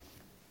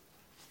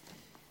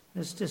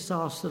Let's just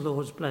ask the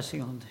Lord's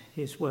blessing on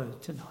his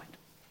word tonight.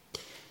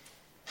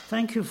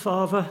 Thank you,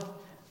 Father,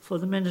 for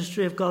the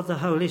ministry of God the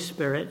Holy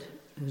Spirit,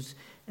 who's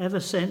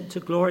ever sent to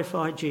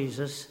glorify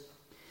Jesus.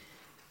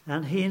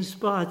 And he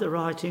inspired the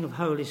writing of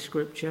Holy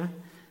Scripture.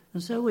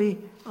 And so we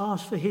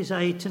ask for his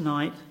aid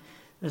tonight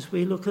as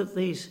we look at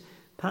these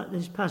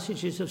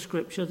passages of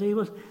Scripture. They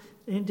will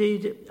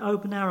indeed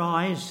open our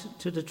eyes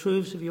to the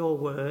truths of your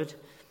word.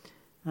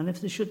 And if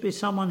there should be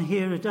someone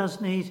here who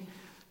does need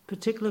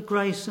particular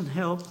grace and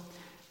help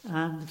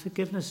and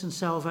forgiveness and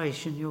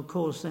salvation, you'll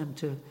cause them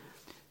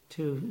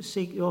to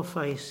seek your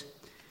face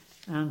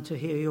and to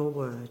hear your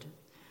word.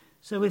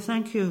 So we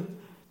thank you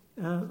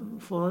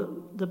for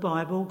the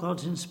Bible,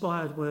 God's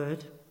inspired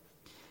word,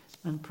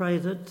 and pray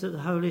that the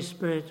Holy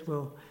Spirit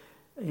will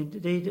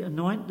indeed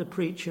anoint the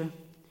preacher,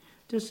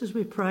 just as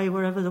we pray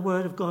wherever the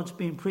word of God's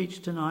being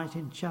preached tonight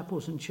in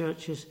chapels and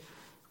churches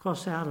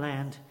across our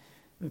land.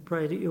 We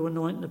pray that you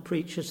anoint the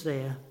preachers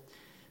there,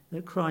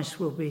 that Christ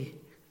will be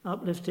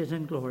uplifted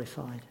and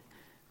glorified.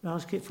 We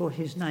ask it for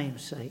his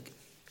name's sake.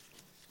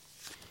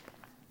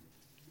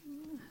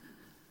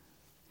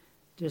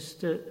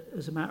 Just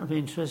as a matter of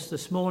interest,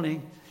 this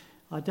morning,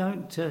 I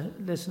don't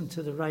listen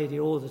to the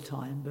radio all the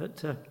time,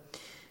 but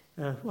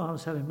while I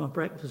was having my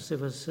breakfast, there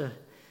was the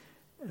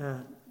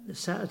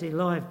Saturday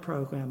Live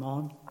programme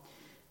on,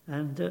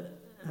 and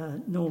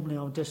normally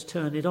I'll just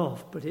turn it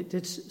off, but it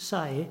did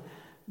say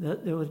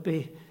that there would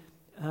be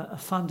a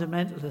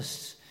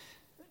fundamentalist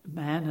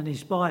man and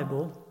his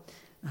Bible,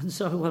 and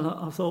so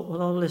I thought,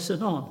 I'll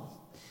listen on.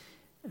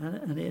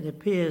 And it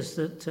appears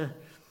that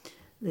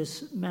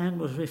this man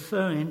was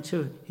referring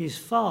to his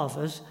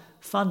father's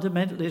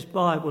fundamentalist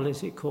Bible,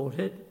 as he called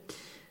it,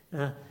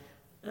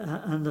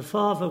 and the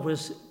father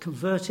was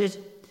converted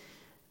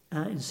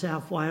in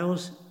South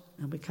Wales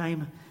and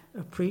became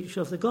a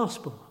preacher of the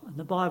gospel. And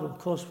the Bible, of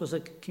course, was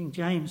a King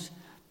James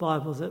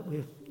Bible that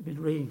we've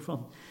been reading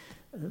from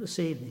this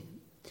evening.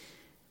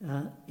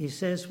 He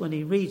says when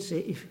he reads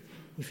it,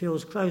 he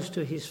feels close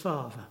to his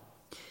father.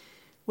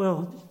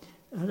 Well,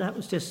 that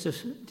was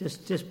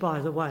just by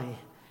the way.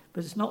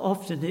 But it's not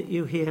often that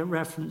you hear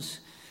reference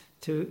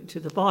to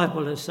the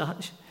Bible as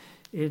such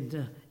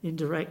in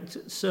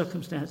indirect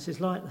circumstances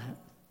like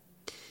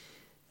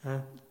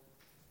that.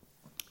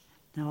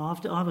 Now,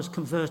 after I was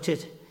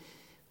converted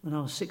when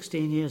I was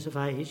 16 years of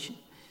age,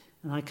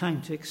 and I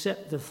came to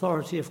accept the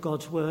authority of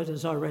God's word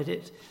as I read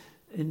it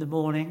in the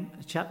morning,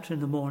 a chapter in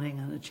the morning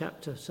and a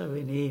chapter so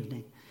in the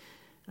evening.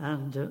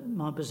 And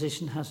my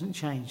position hasn't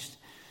changed,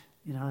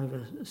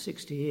 over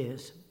 60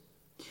 years.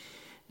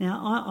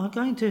 Now, I'm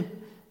going to...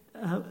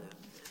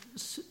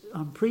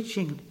 I'm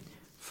preaching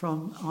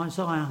from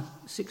Isaiah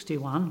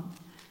 61,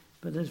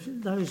 but as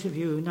those of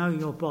you who know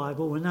your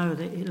Bible will know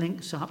that it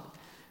links up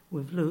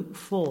with Luke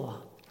 4.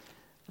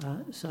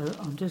 So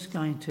I'm just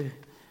going to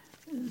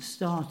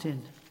start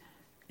in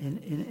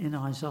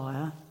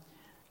Isaiah,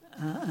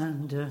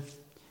 and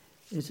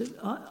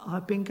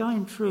I've been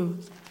going through,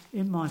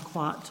 in my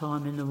quiet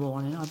time in the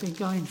morning, I've been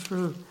going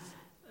through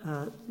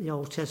the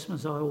Old Testament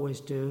as I always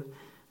do,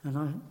 and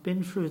I've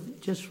been through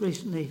just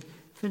recently.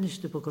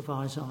 Finished the book of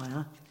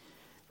Isaiah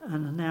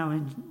and are now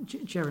in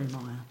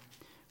Jeremiah,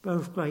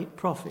 both great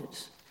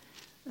prophets.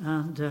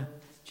 And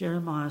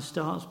Jeremiah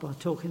starts by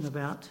talking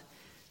about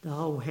the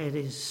whole head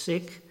is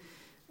sick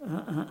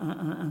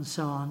and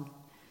so on.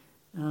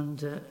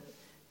 And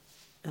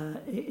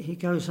he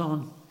goes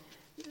on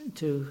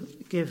to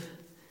give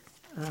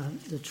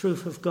the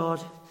truth of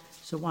God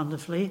so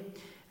wonderfully.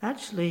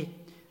 Actually,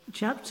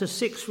 chapter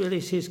 6 really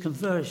is his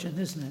conversion,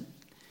 isn't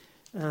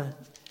it?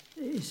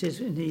 He says,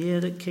 in the year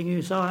that King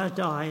Uzziah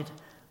died,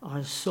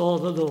 I saw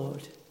the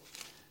Lord.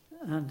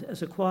 And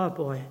as a choir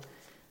boy,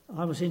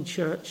 I was in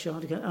church. I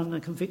was under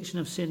conviction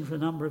of sin for a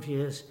number of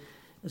years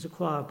as a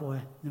choir boy.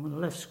 And then when I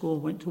left school,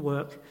 went to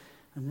work.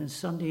 And then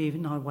Sunday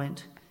evening I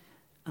went.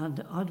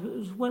 And I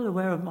was well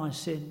aware of my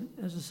sin,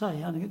 as I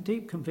say, under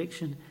deep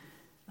conviction.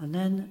 And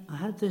then I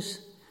had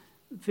this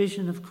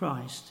vision of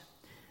Christ.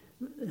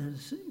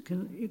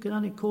 You can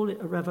only call it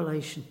a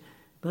revelation.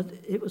 But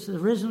it was the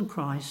risen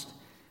Christ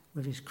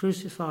with his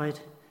crucified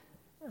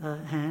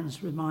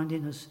hands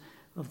reminding us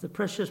of the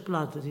precious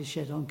blood that he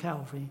shed on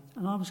Calvary.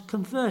 And I was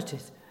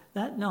converted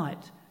that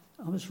night.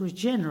 I was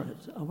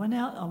regenerate. I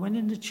went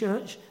into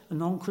church, a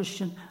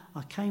non-Christian.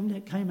 I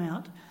came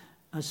out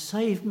a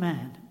saved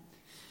man.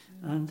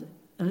 And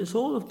it's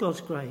all of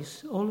God's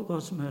grace, all of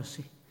God's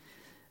mercy.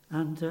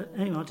 And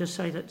anyway, I'll just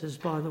say that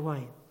just by the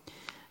way.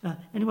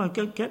 Anyway,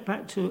 get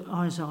back to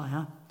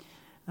Isaiah.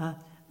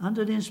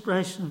 Under the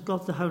inspiration of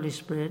God the Holy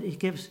Spirit, he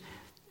gives,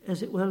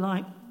 as it were,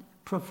 like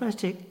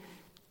prophetic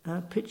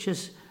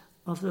pictures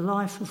of the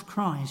life of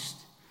Christ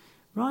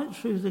right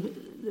through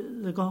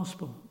the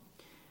gospel.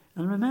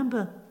 And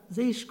remember,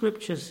 these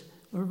scriptures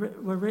were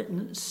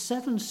written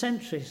 7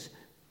 centuries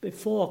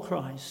before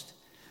Christ,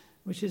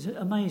 which is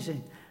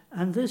amazing.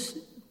 And this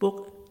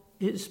book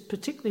is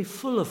particularly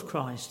full of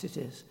Christ, it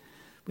is.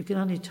 We can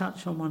only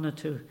touch on 1 or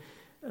 2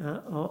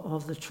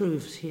 of the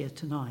truths here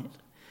tonight.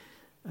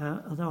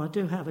 Although I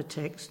do have a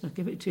text, I'll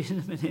give it to you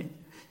in a minute.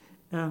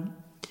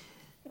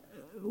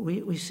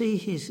 we see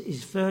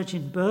his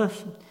virgin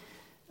birth.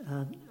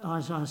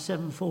 Isaiah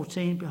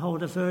 7:14,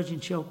 behold, a virgin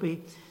shall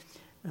be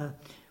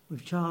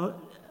with child,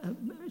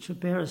 shall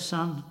bear a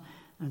son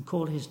and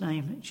call his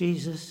name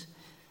Jesus,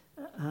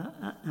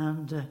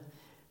 and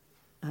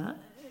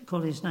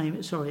call his name,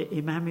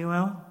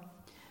 Emmanuel,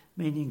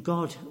 meaning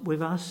God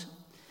with us.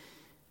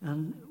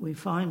 And we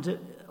find that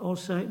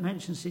also it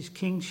mentions his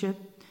kingship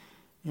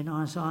in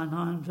Isaiah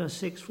 9 verse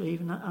 6, for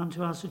even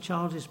unto us a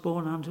child is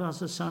born, unto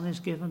us a son is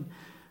given,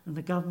 and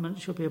the government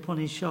shall be upon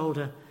his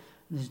shoulder,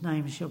 and his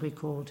name shall be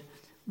called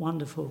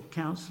Wonderful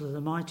Counselor,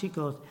 the Mighty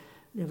God,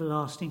 the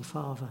Everlasting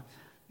Father,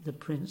 the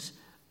Prince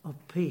of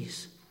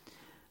Peace.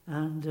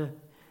 And the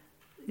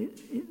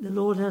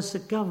Lord has the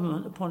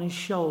government upon his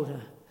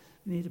shoulder.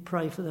 We need to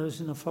pray for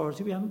those in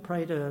authority. We haven't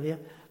prayed earlier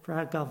for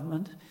our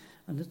government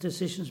and the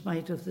decisions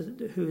made of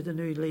who the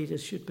new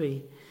leaders should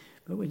be,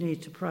 but we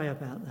need to pray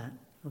about that,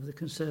 of the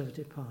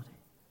Conservative Party.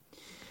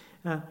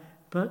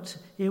 But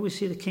here we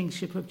see the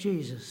kingship of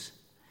Jesus.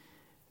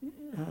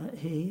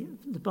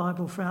 The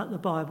Bible, throughout the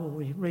Bible,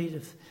 we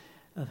read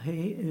of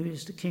he who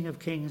is the King of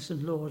Kings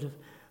and Lord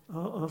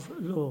of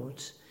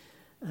Lords.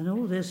 And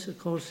all this, of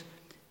course,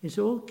 is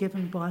all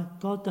given by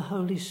God the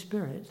Holy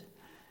Spirit.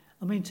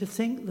 I mean, to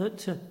think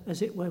that,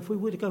 as it were, if we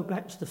were to go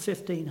back to the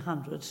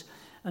 1500s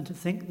and to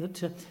think that,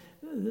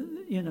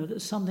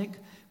 that something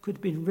could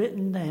have been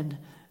written then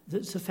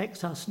that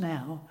affects us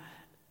now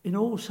in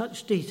all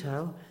such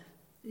detail,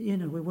 we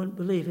wouldn't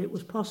believe it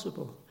was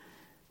possible.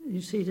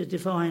 You see the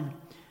divine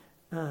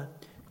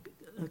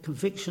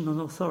conviction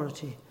and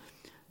authority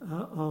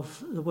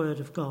of the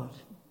Word of God.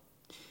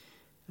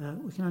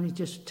 We can only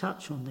just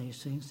touch on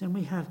these things. Then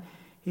we have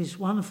his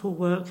wonderful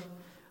work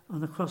on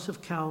the cross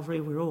of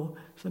Calvary. We're all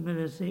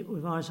familiar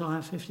with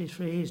Isaiah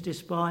 53. He's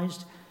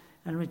despised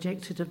and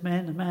rejected of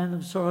men, a man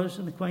of sorrows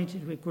and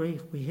acquainted with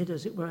grief. We hid,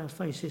 as it were, our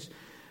faces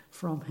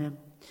from him.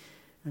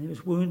 And he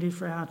was wounded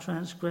for our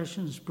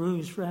transgressions,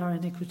 bruised for our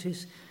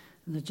iniquities,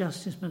 and the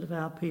chastisement of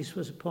our peace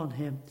was upon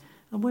him.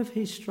 And with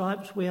his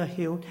stripes we are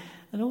healed.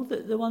 And all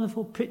the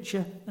wonderful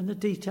picture and the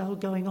detail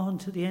going on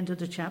to the end of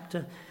the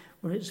chapter,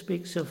 where it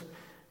speaks of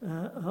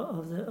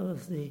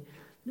the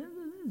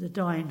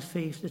dying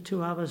thief, the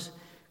two others,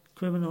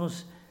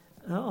 criminals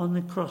on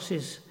the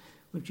crosses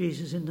with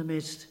Jesus in the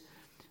midst,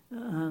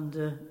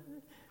 and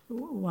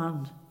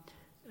one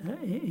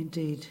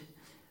indeed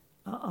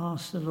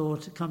asked the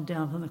Lord to come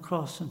down from the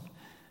cross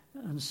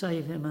and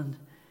save him,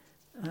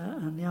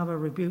 and the other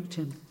rebuked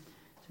him.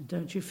 Said,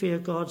 "Don't you fear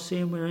God,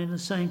 seeing we're in the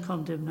same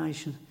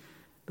condemnation?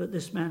 But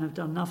this man have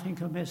done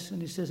nothing amiss."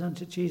 And he says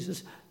unto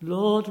Jesus,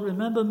 "Lord,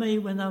 remember me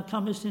when thou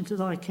comest into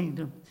thy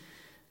kingdom."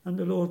 And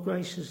the Lord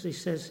graciously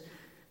says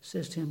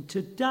to him,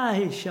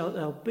 "Today shalt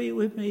thou be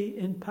with me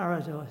in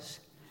paradise."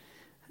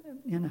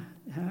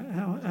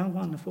 How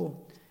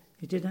wonderful.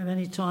 He didn't have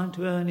any time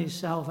to earn his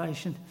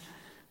salvation,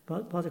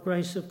 but by the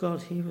grace of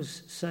God he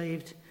was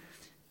saved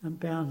and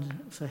bound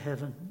for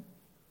heaven.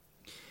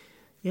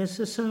 Yes,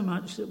 there's so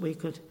much that we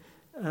could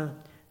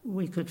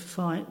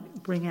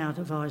bring out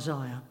of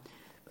Isaiah,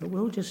 but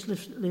we'll just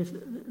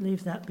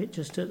leave that bit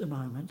just at the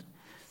moment.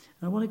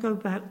 I want to go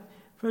back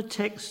for a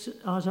text.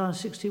 Isaiah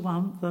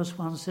 61 verse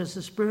 1 says,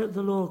 "The Spirit of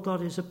the Lord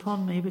God is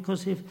upon me,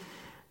 because he hath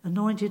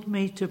anointed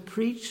me to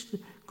preach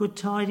good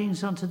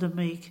tidings unto the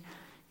meek.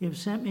 He hath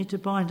sent me to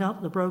bind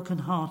up the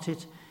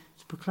brokenhearted,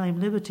 to proclaim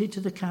liberty to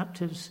the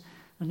captives,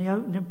 and the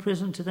open in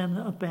prison to them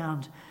that are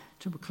bound,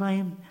 to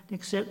proclaim the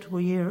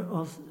acceptable year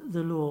of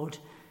the Lord,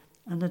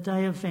 and the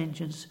day of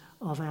vengeance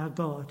of our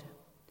God."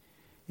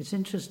 It's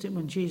interesting,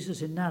 when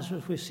Jesus in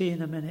Nazareth, we'll see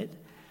in a minute,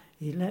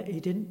 he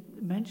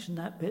didn't mention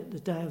that bit, the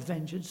day of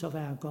vengeance of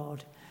our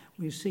God.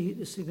 We'll see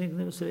the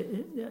significance of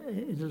it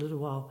in a little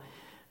while.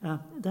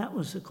 That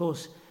was, of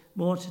course,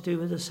 more to do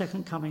with the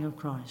second coming of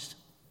Christ.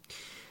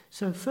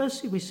 So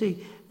firstly, we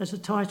see as a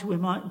title we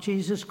might,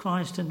 Jesus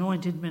Christ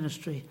anointed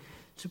ministry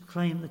to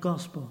proclaim the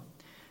gospel.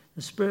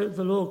 "The Spirit of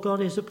the Lord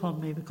God is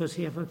upon me, because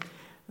he have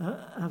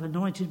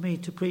anointed me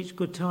to preach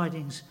good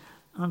tidings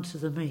unto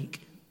the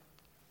meek."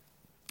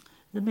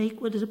 The meek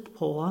were the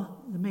poor,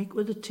 the meek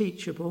were the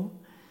teachable,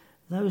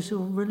 those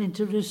who are willing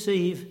to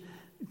receive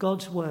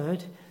God's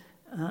word,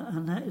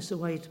 and that is the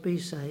way to be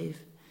saved.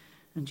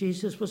 And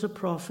Jesus was a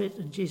prophet,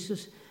 and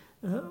Jesus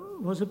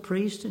was a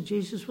priest, and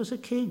Jesus was a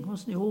king,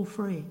 wasn't he? All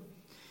three.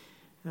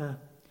 I'm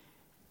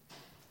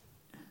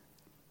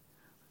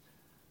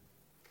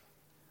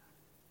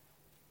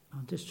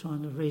just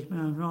trying to read my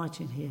own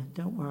writing here,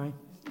 don't worry.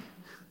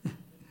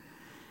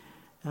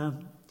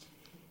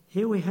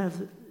 Here we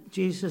have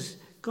Jesus'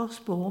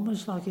 gospel,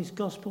 almost like his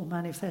gospel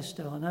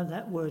manifesto. I know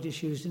that word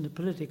is used in the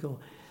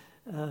political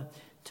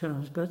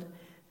terms, but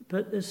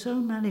there's so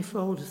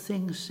manifold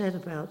things said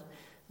about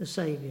the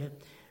Saviour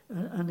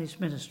and his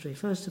ministry.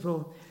 First of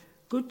all,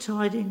 good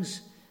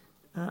tidings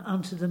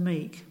unto the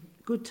meek.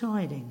 Good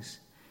tidings.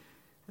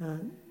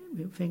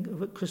 We think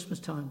of at Christmas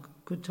time,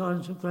 good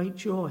tidings of great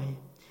joy.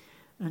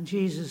 And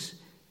Jesus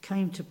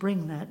came to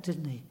bring that,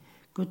 didn't he?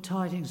 Good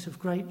tidings of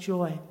great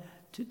joy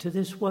to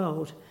this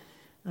world.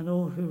 and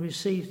all who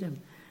receive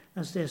him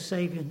as their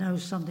Saviour know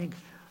something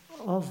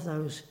of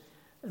those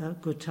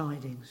good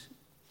tidings.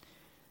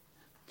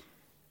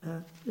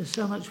 There's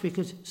so much we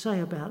could say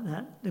about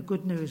that, the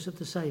good news of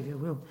the Saviour.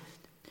 We'll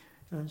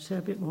say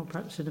a bit more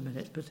perhaps in a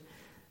minute.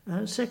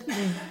 But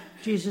secondly,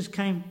 Jesus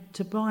came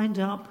to bind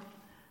up,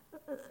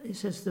 it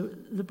says,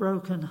 the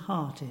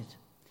broken-hearted.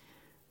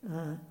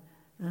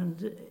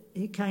 And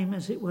he came,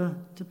 as it were,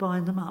 to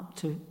bind them up,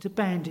 to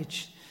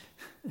bandage,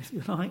 if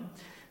you like,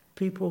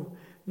 people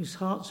whose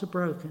hearts are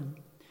broken.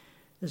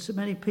 There's so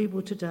many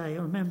people today.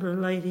 I remember a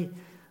lady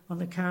on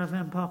the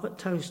caravan park at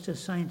Toaster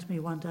saying to me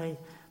one day,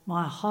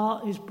 "My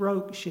heart is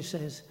broke," she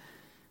says.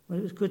 Well,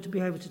 it was good to be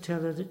able to tell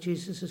her that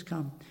Jesus has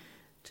come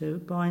to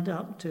bind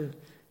up, to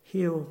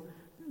heal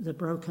the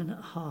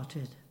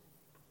broken-hearted.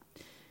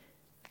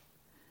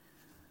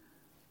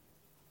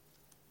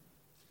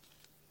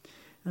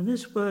 And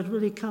this word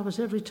really covers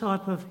every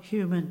type of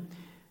human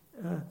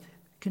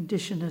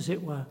condition, as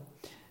it were.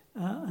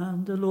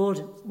 And the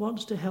Lord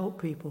wants to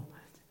help people.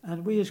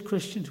 And we as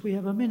Christians, we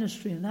have a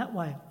ministry in that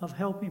way of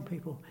helping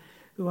people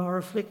who are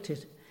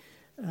afflicted.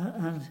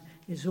 And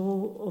it's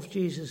all of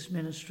Jesus'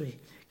 ministry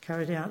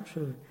carried out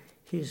through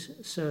his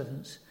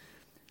servants.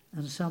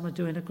 And some are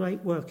doing a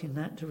great work in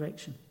that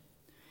direction.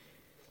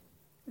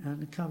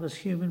 And it covers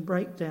human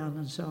breakdown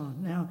and so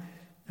on. Now,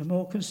 I'm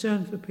more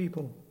concerned for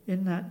people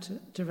in that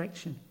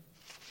direction.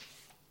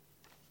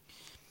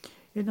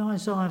 In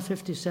Isaiah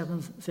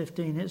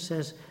 57:15 it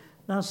says,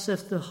 "Thus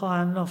saith the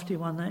high and lofty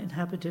one that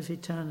inhabiteth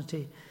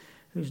eternity,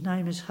 whose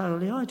name is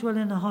holy. I dwell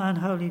in the high and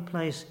holy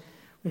place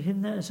with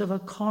him that is of a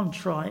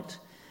contrite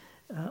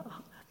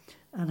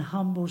and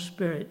humble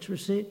spirit, to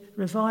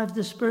revive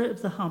the spirit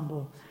of the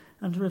humble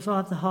and to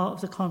revive the heart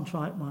of the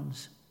contrite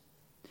ones."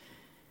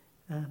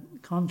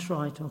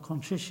 Contrite or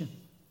contrition.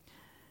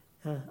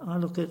 I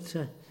look at,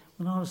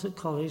 when I was at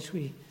college,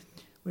 we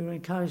were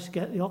encouraged to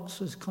get the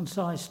Oxford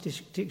Concise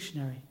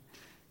Dictionary,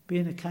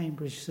 being a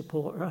Cambridge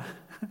supporter.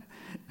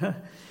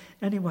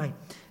 Anyway,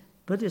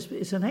 but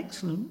it's an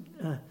excellent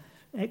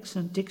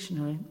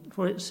dictionary,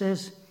 for it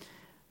says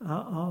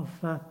of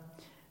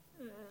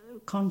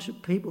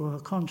people who are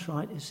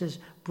contrite, it says,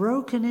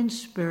 broken in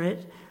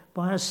spirit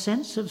by a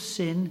sense of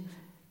sin,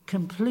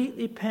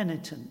 completely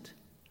penitent.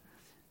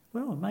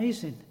 Well,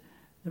 amazing.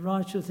 The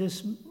writer of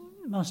this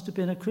must have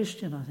been a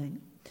Christian, I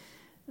think.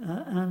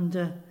 And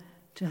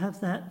to have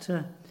that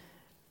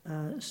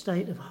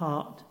state of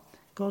heart,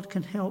 God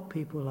can help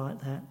people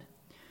like that.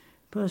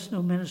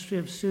 Personal ministry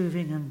of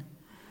soothing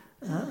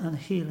and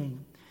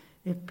healing.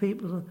 If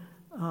people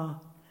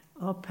are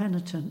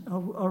penitent,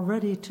 are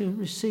ready to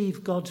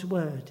receive God's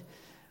word.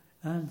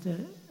 And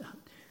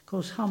of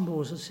course,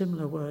 humble is a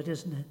similar word,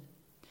 isn't it?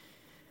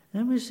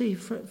 Then we see,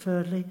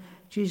 thirdly,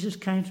 Jesus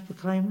came to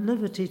proclaim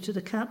liberty to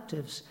the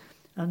captives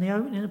and the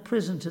opening of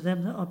prison to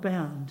them that are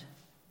bound.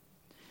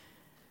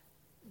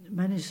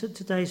 Many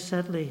today,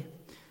 sadly,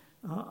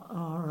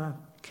 are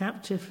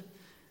captive,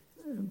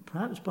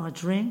 perhaps by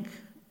drink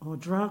or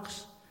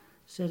drugs.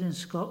 Said in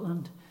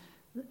Scotland,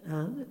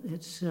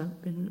 it's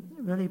been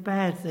really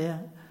bad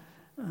there,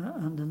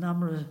 and the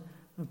number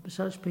of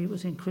such people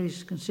has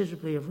increased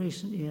considerably of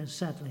recent years,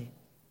 sadly.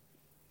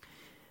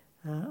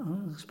 I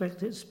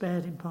expect it's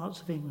bad in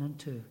parts of England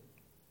too.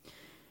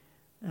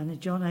 And in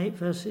John 8,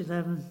 verse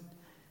 11,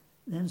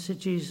 then said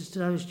Jesus to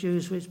those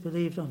Jews which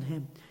believed on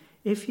him,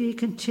 "If ye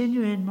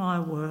continue in my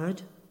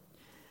word,"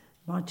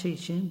 my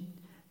teaching,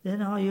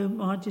 "then are you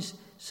my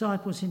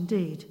disciples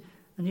indeed,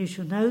 and you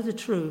shall know the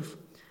truth,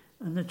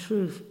 and the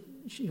truth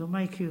shall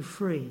make you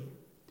free."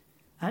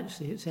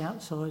 Actually, it's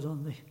outside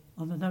on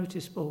the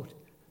notice board.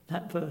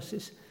 That verse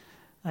is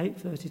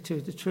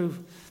 8:32. The truth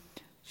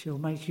shall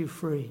make you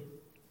free.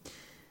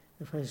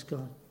 Praise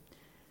God.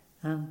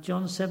 And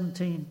John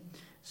 17,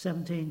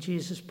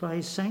 Jesus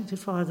prays,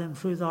 "Sanctify them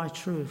through thy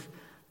truth.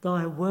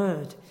 Thy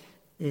word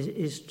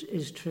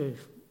is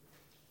truth."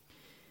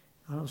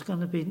 I was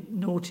going to be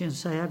naughty and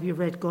say, "Have you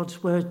read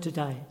God's word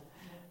today?"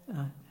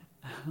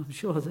 I'm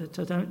sure that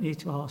I don't need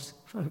to ask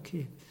folk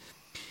here.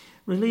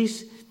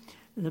 Release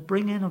the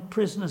bringing of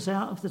prisoners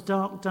out of the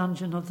dark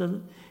dungeon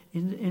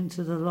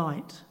into the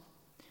light.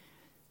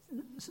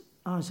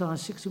 Isaiah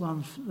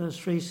 61 verse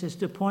 3 says,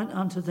 "To point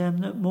unto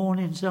them that mourn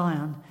in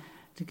Zion,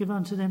 to give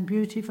unto them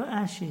beauty for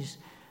ashes,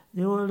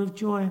 the oil of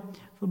joy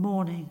for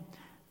mourning,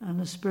 and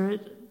the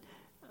spirit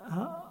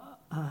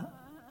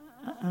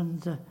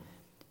and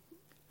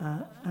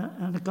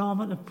a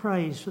garment of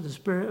praise for the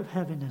spirit of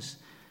heaviness,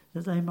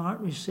 that they might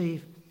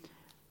receive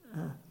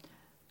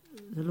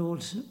the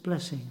Lord's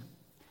blessing."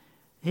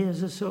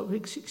 Here's a sort of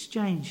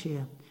exchange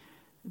here.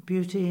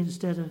 Beauty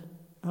instead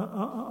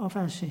of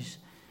ashes.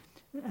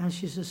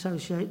 Ashes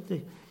associate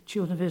the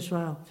children of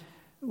Israel.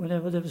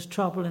 Whenever there was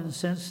trouble, in a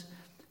sense,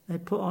 they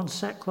put on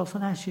sackcloth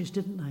and ashes,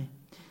 didn't they?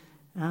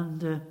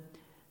 And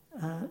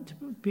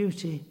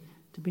beauty,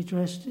 to be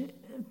dressed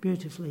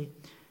beautifully.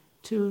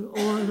 To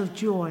oil of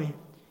joy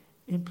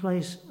in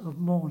place of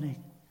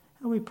mourning.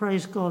 And we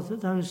praise God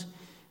that those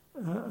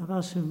of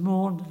us who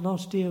mourn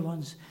lost dear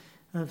ones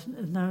have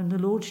known the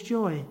Lord's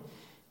joy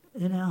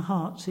in our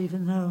hearts,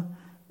 even though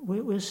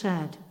we're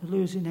sad, we're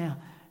losing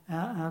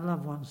our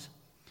loved ones.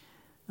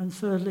 And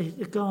thirdly,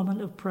 the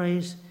garment of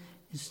praise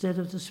instead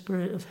of the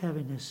spirit of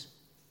heaviness.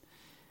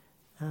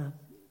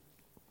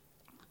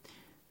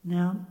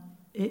 Now,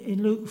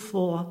 in Luke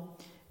 4,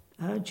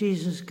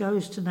 Jesus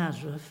goes to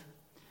Nazareth,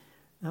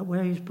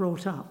 where he's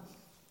brought up.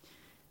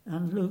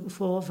 And Luke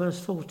 4, verse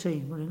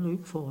 14, we're in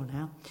Luke 4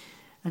 now.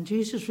 And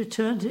Jesus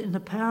returned in the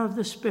power of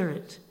the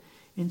Spirit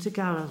into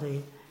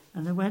Galilee,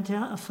 and there went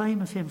out a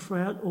fame of him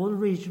throughout all the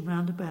region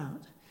round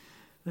about.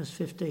 Verse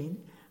 15,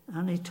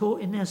 and he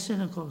taught in their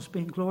synagogues,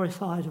 being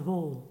glorified of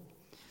all.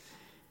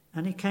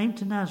 And he came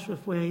to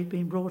Nazareth, where he'd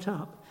been brought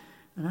up,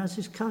 and as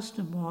his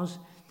custom was,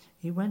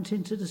 he went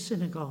into the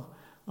synagogue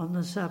on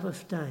the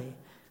Sabbath day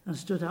and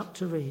stood up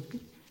to read.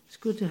 It's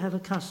good to have a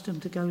custom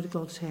to go to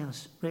God's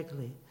house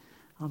regularly.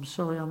 I'm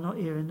sorry I'm not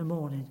here in the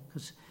morning,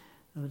 because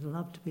I would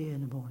love to be here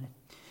in the morning.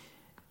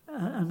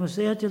 And was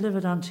there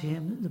delivered unto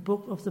him the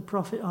book of the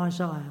prophet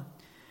Isaiah.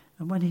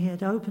 And when he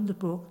had opened the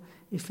book,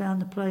 he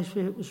found the place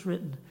where it was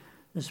written,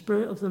 the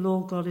Spirit of the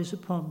Lord God is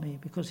upon me,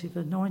 because he has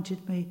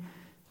anointed me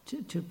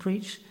to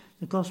preach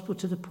the gospel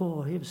to the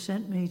poor. He has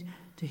sent me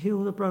to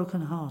heal the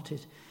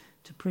brokenhearted,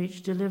 to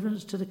preach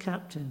deliverance to the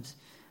captives,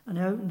 and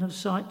open of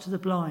sight to the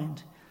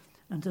blind,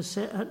 and to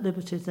set at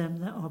liberty them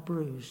that are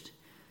bruised.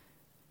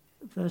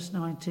 Verse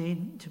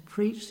 19, to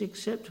preach the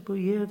acceptable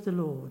year of the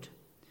Lord.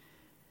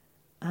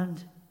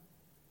 And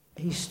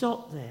he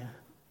stopped there.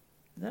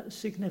 That's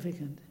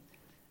significant.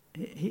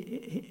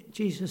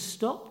 Jesus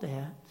stopped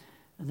there,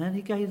 and then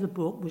he gave the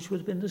book, which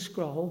would have been the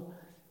scroll,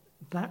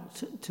 back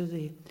to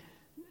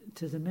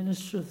the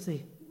minister of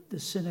the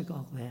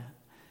synagogue there.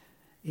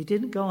 He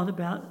didn't go on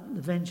about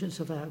the vengeance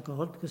of our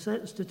God, because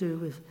that's to do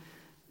with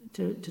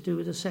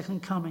the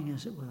second coming,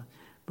 as it were.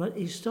 But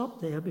he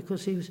stopped there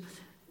because he was.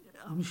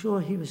 I'm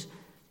sure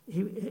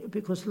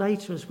because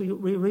later, as we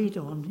read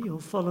on, you'll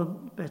follow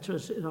better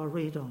as I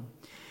read on.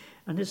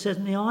 And it said,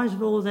 and the eyes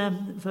of all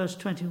them, verse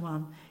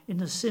 21, in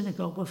the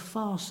synagogue were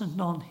fastened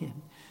on him.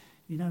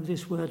 You know,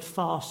 this word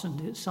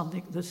fastened, it's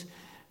something that,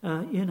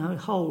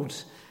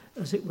 holds,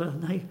 as it were.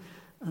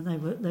 And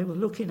they were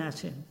looking at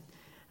him.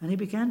 And he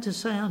began to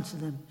say unto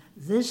them,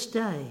 this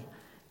day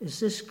is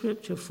this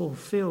scripture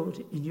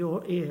fulfilled in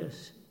your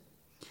ears.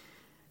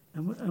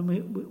 And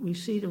we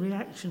see the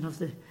reaction of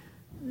the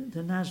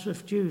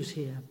Nazareth Jews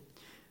here.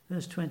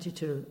 Verse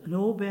 22, and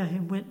all bear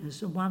him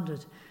witness and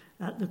wondered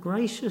at the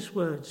gracious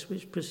words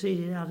which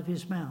proceeded out of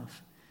his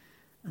mouth.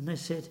 And they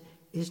said,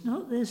 is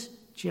not this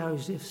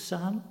Joseph's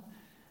son,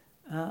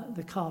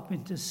 the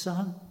carpenter's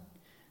son?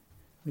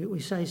 We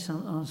say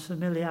sometimes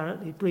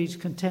familiarity breeds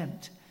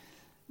contempt.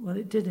 Well,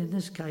 it did in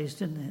this case,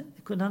 didn't it?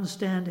 They couldn't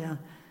understand how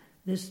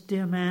this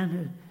dear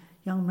man,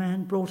 young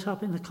man brought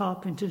up in the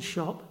carpenter's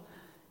shop,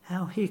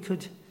 how he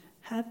could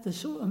have the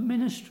sort of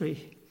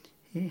ministry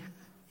he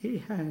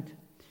had.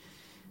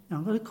 Now,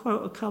 I'm going to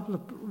quote a couple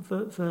of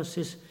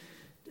verses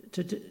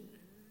to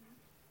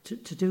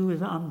do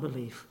with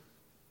unbelief,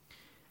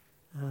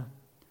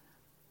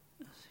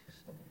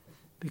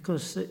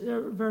 because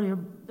they're very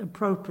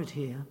appropriate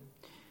here,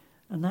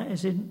 and that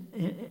is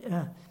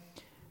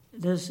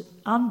there's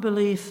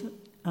unbelief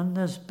and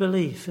there's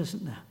belief,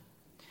 isn't there?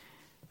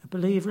 A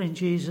believer in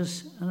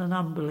Jesus and an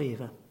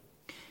unbeliever.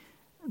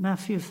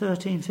 Matthew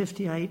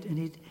 13:58, and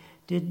he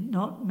did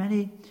not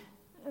many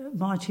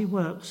mighty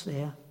works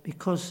there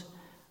because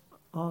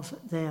of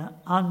their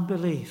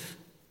unbelief.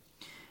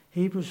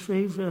 Hebrews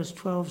 3 verse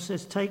 12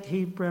 says, take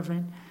heed,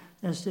 brethren,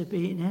 lest there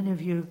be in any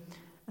of you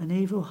an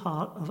evil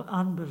heart of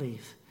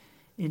unbelief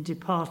in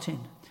departing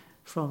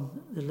from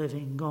the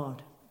living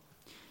God.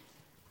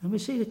 And we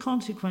see the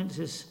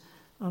consequences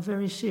are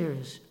very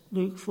serious.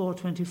 Luke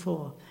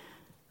 4:24,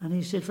 and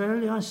he said,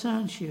 verily I say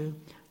unto you,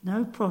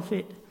 no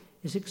prophet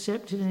is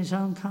accepted in his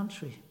own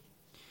country.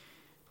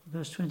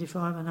 Verse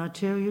 25, and I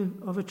tell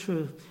you of a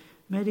truth,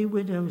 many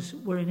widows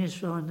were in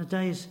Israel in the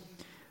days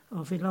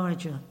of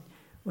Elijah,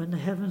 when the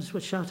heavens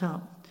were shut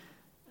up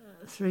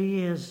 3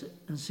 years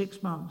and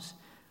 6 months,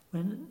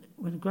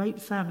 when great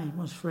famine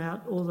was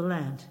throughout all the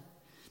land.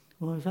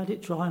 Well, we've had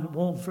it dry and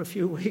warm for a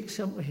few weeks,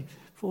 haven't we?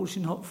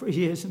 Fortunately not 3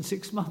 years and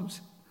 6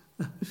 months.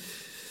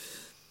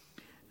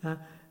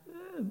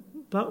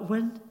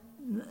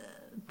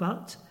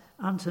 But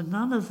unto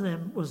none of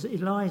them was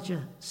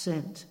Elijah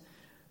sent,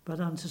 but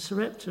unto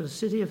Sarepta, a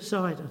city of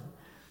Sidon,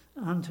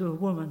 unto a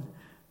woman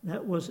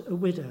that was a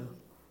widow.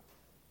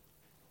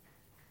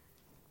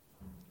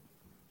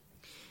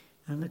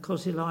 And of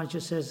course Elijah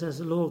says, as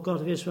the Lord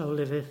God of Israel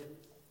liveth,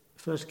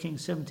 1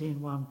 Kings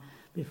 17:1,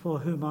 before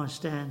whom I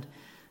stand,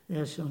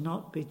 there shall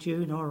not be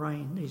dew nor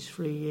rain these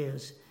 3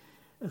 years,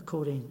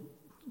 according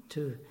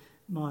to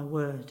my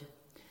word.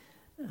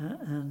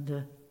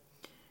 There's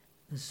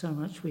so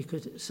much we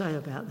could say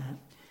about that.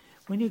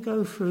 When you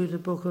go through the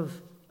book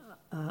of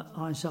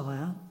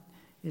Isaiah,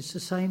 it's the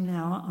same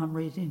now I'm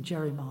reading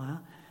Jeremiah.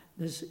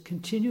 There's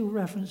continual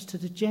reference to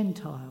the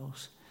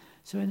Gentiles.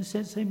 So in a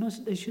sense,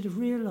 they should have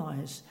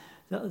realised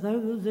that though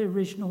they're the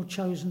original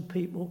chosen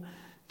people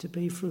to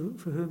be for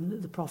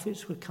whom the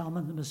prophets would come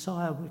and the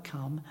Messiah would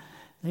come.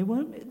 They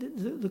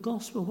weren't. The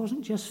gospel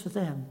wasn't just for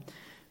them,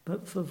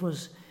 but for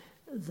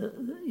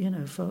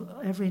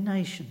every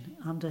nation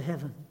under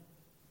heaven.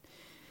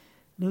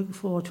 Luke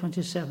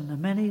 4:27.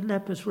 And many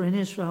lepers were in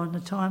Israel in the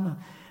time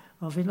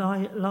of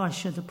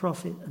Elisha the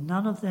prophet, and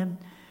none of them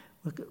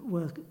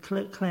were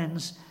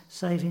cleansed,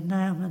 saving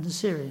Naaman the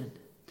Syrian.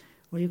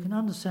 Well, you can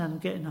understand him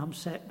getting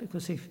upset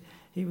because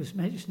he was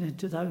mentioning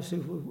to those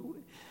who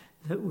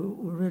were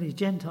really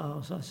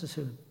Gentiles, I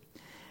assume.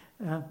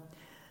 And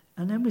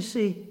then we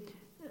see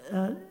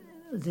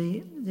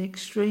the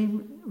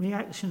extreme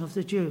reaction of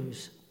the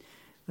Jews,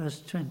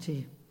 verse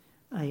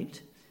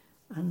 28.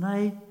 And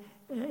they,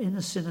 in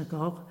the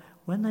synagogue,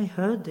 when they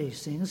heard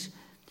these things,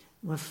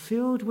 were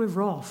filled with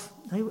wrath.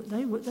 They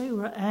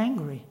were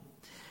angry.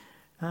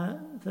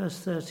 Verse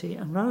 30,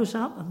 and rose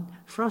up and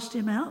thrust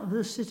him out of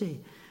the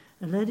city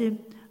and led him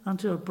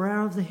unto a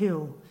brow of the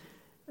hill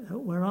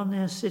whereon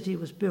their city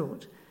was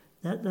built,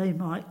 that they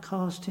might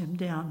cast him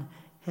down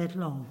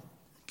headlong,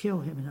 kill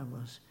him in other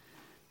words.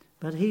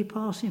 But he,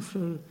 passing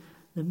through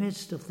the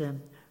midst of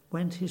them,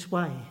 went his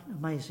way,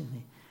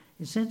 amazingly.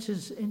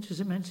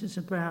 It mentions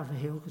the brow of a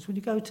hill, because when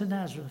you go to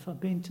Nazareth, I've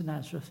been to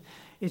Nazareth,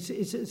 it's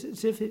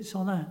as if it's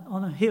on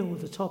a hill,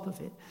 the top of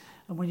it.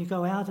 And when you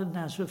go out of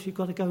Nazareth, you've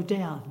got to go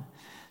down.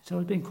 So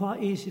it's been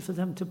quite easy for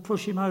them to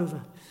push him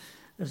over,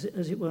 as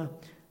it were.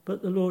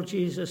 But the Lord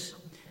Jesus,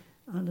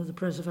 under the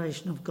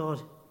preservation of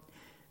God,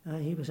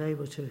 he was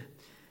able to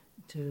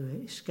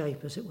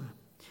escape, as it were.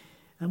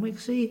 And we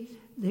see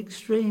the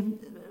extreme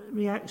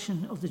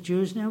reaction of the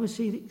Jews. Now we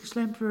see the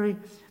exemplary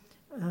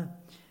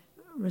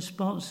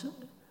response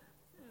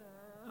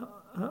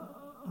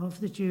of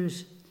the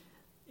Jews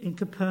in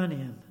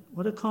Capernaum.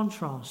 What a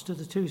contrast to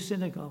the two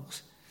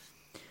synagogues.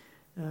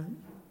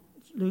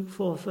 Luke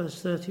 4,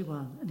 verse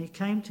 31. And he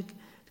came to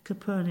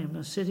Capernaum,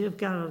 a city of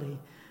Galilee,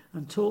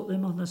 and taught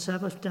them on the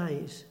Sabbath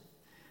days.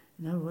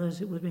 In other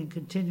words, it would have been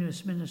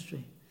continuous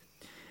ministry.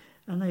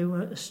 And they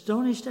were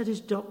astonished at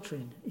his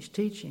doctrine, his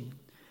teaching,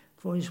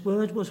 for his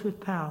word was with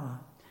power.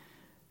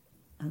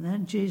 And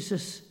then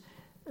Jesus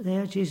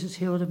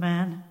healed a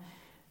man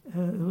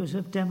who was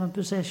of demon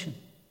possession.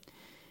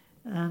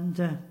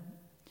 And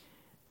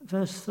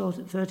verse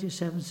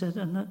 37 said,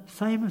 and the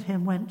fame of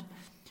him went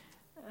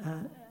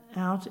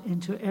out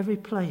into every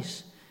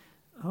place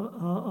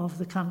of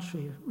the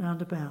country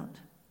round about.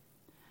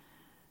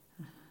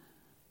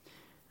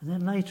 And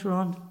then later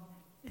on,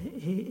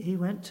 he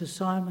went to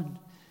Simon's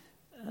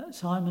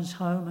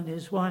home, and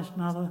his wife's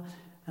mother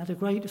had a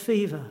great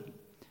fever.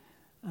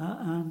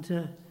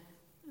 He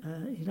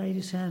laid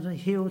his hand and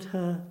healed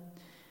her,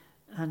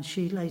 and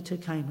she later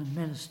came and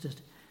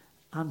ministered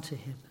unto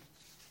him.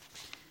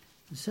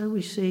 And so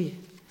we see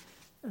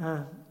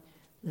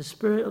the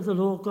Spirit of the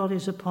Lord God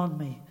is upon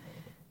me,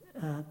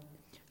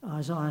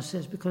 Isaiah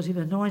says, because he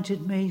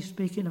anointed me,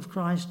 speaking of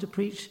Christ, to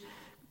preach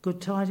good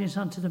tidings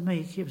unto the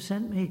meek. He has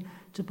sent me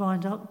to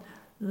bind up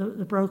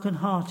the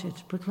brokenhearted,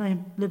 to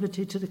proclaim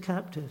liberty to the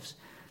captives,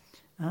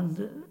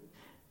 and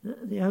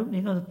the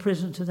opening of the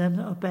prison to them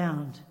that are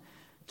bound,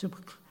 to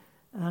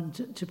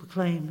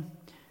proclaim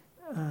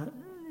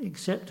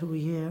acceptable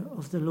year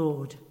of the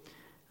Lord,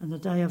 and the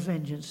day of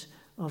vengeance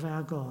of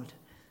our God.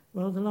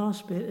 Well, the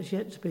last bit is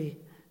yet to be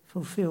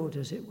fulfilled,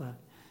 as it were.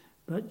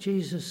 But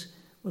Jesus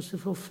was the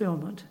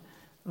fulfillment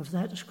of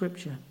that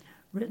scripture,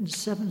 written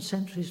 7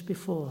 centuries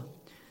before.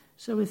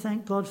 So we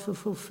thank God for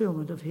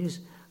fulfillment of his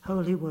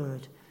holy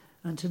word.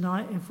 And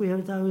tonight, if we are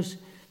those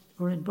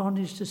who are in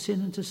bondage to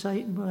sin and to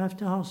Satan, we'll have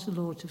to ask the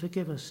Lord to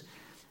forgive us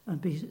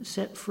and be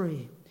set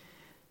free.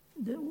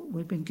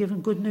 We've been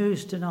given good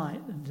news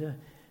tonight, and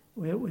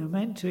we're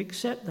meant to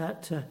accept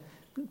that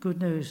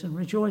good news and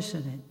rejoice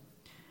in it,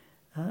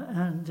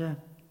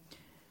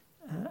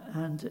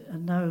 and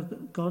know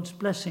God's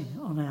blessing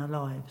on our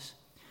lives,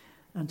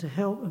 and to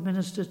help and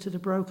minister to the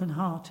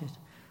brokenhearted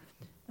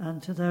and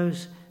to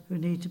those who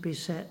need to be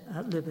set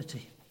at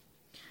liberty.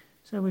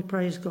 So we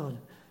praise God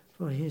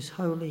for his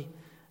holy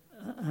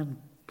and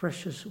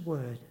precious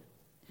word.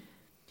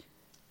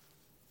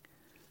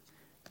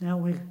 Now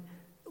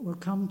we'll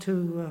come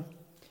to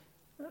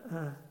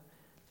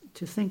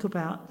think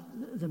about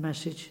the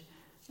message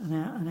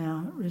and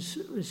our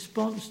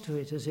response to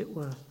it, as it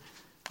were.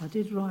 I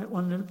did write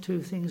one or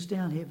two things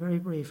down here very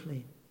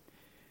briefly.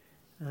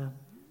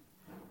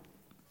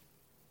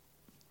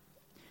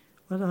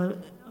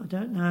 Well, I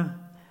don't know.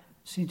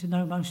 Seem to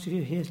know most of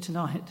you here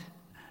tonight.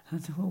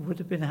 And what would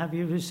have been, have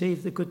you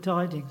received the good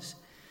tidings?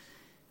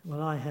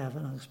 Well, I have,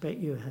 and I expect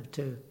you have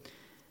too.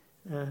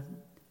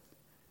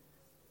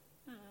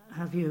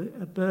 Have you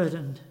a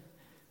burden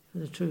for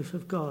the truth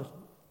of God?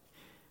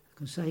 I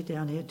can say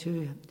down here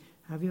too,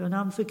 have you an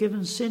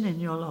unforgiven sin in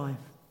your life?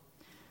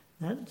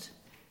 That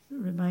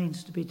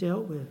remains to be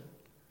dealt with.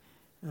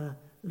 The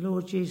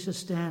Lord Jesus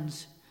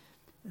stands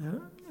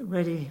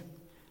ready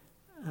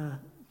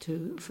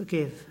to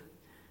forgive.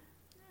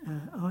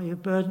 Are you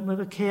burdened with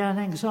a care and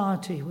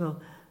anxiety?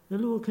 Well, the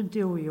Lord can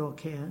deal with your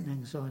care and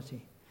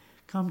anxiety.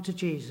 Come to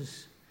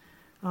Jesus.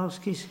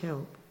 Ask his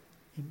help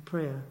in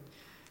prayer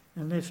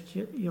and lift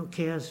your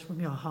cares from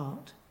your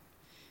heart.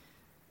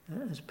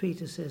 As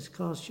Peter says,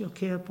 cast your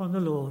care upon the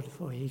Lord,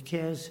 for he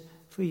cares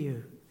for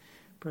you.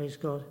 Praise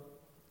God.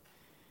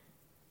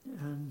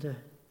 And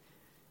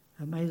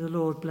may the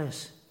Lord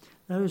bless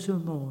those who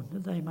mourn,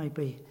 that they may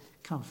be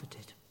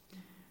comforted.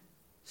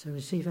 So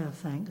receive our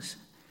thanks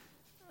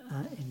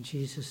in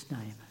Jesus'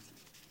 name.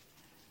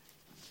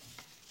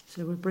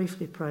 So we'll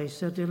briefly pray.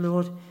 So, dear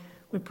Lord,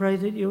 we pray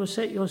that you will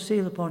set your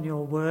seal upon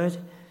your word,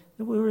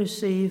 that we'll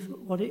receive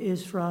what it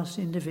is for us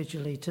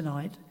individually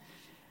tonight,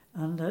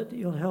 and that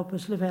you'll help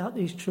us live out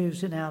these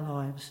truths in our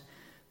lives,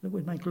 that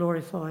we may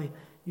glorify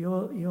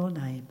your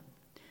name.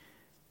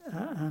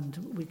 And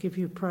we give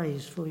you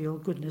praise for your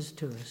goodness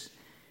to us.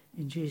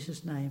 In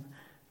Jesus' name,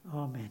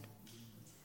 amen.